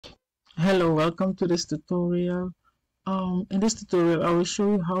Hello, welcome to this tutorial. In this tutorial, I will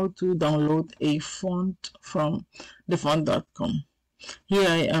show you how to download a font from thefont.com. Here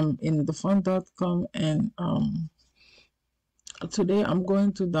I am in thefont.com, and today I'm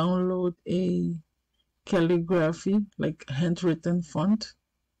going to download a calligraphy, like handwritten font,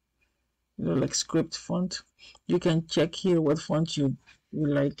 like script font. You can check here what font you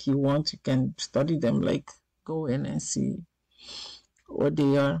like, you want. You can study them, like go in and see what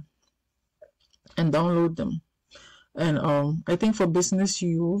they are and download them. And I think for business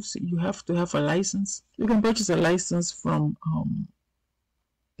use, you have to have a license. You can purchase a license from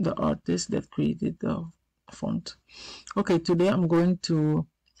the artist that created the font. Okay, today I'm going to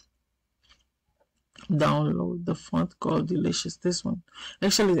download the font called Delicious. This one.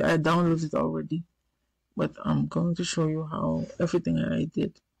 Actually, I downloaded it already, but I'm going to show you how everything I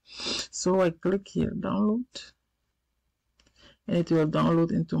did. So I click here, download, and it will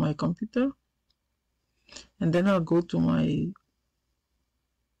download into my computer. And then I'll go to my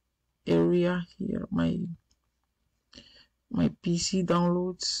area here, my PC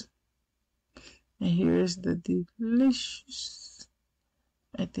downloads, and here is the Delicious.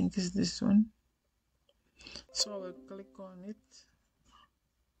 I think it's this one. So I will click on it.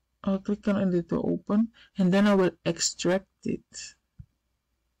 I'll click on it to open, and then I will extract it.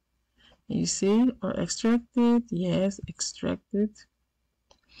 You see, or extract it, yes, extract it.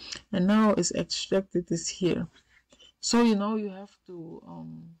 And now it's extracted, is here. So you know you have to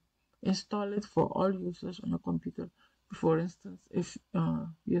install it for all users on your computer. For instance, if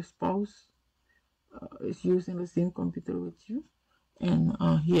your spouse is using the same computer with you, and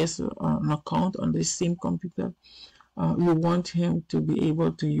he has an account on the same computer, you want him to be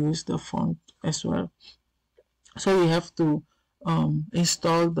able to use the font as well. So you have to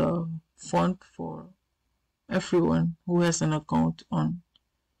install the font for everyone who has an account on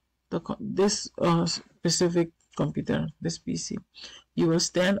this specific computer, this PC. You will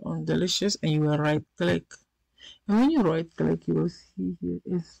stand on Delicious and you will right click. And when you right click, you will see here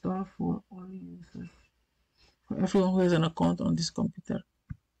install for all users. For everyone who has an account on this computer,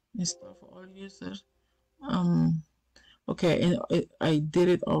 install for all users. Okay, and I did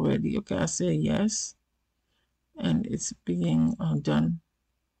it already. Okay, I say yes, and it's being done.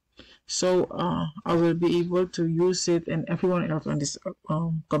 So I will be able to use it, and everyone else on this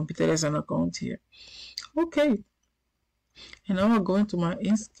computer has an account here. Okay, and now I'm going to my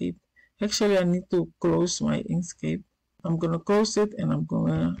Inkscape. Actually, I need to close my Inkscape. I'm gonna close it and I'm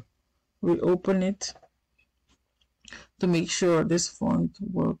gonna reopen it to make sure this font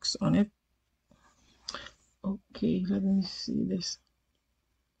works on it. Okay, let me see this.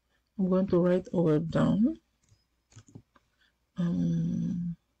 I'm going to write over down.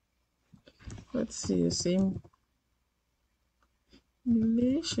 Let's see, the same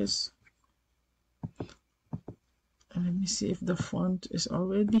Delicious. And let me see if the font is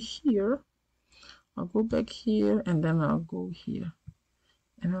already here. I'll go back here and then I'll go here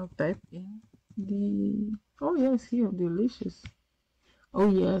and I'll type in the, oh yes, here, Delicious. Oh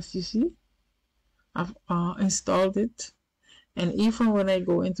yes, you see, I've installed it. And even when I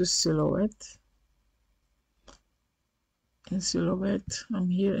go into Silhouette, I'm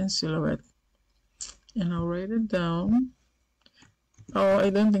here in Silhouette, and I'll write it down. Oh, I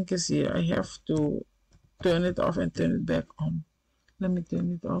don't think it's here. I have to turn it off and turn it back on. Let me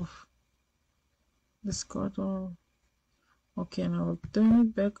turn it off. Discard all. Okay, and I will turn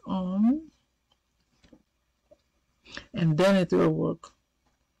it back on, and then it will work.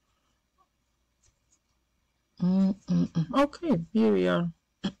 Okay, here we are.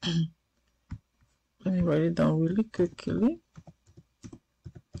 Let me write it down really quickly.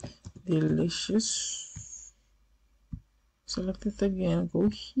 Delicious. Select it again. Go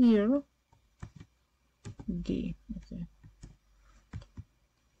here. D. Okay.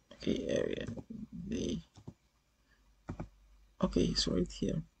 Okay, area D. Okay, it's right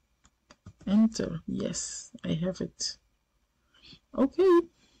here. Enter. Yes, I have it. Okay.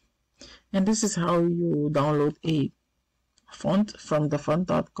 And this is how you download a font from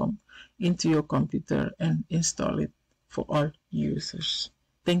thefont.com into your computer and install it for all users.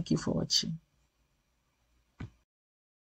 Thank you for watching.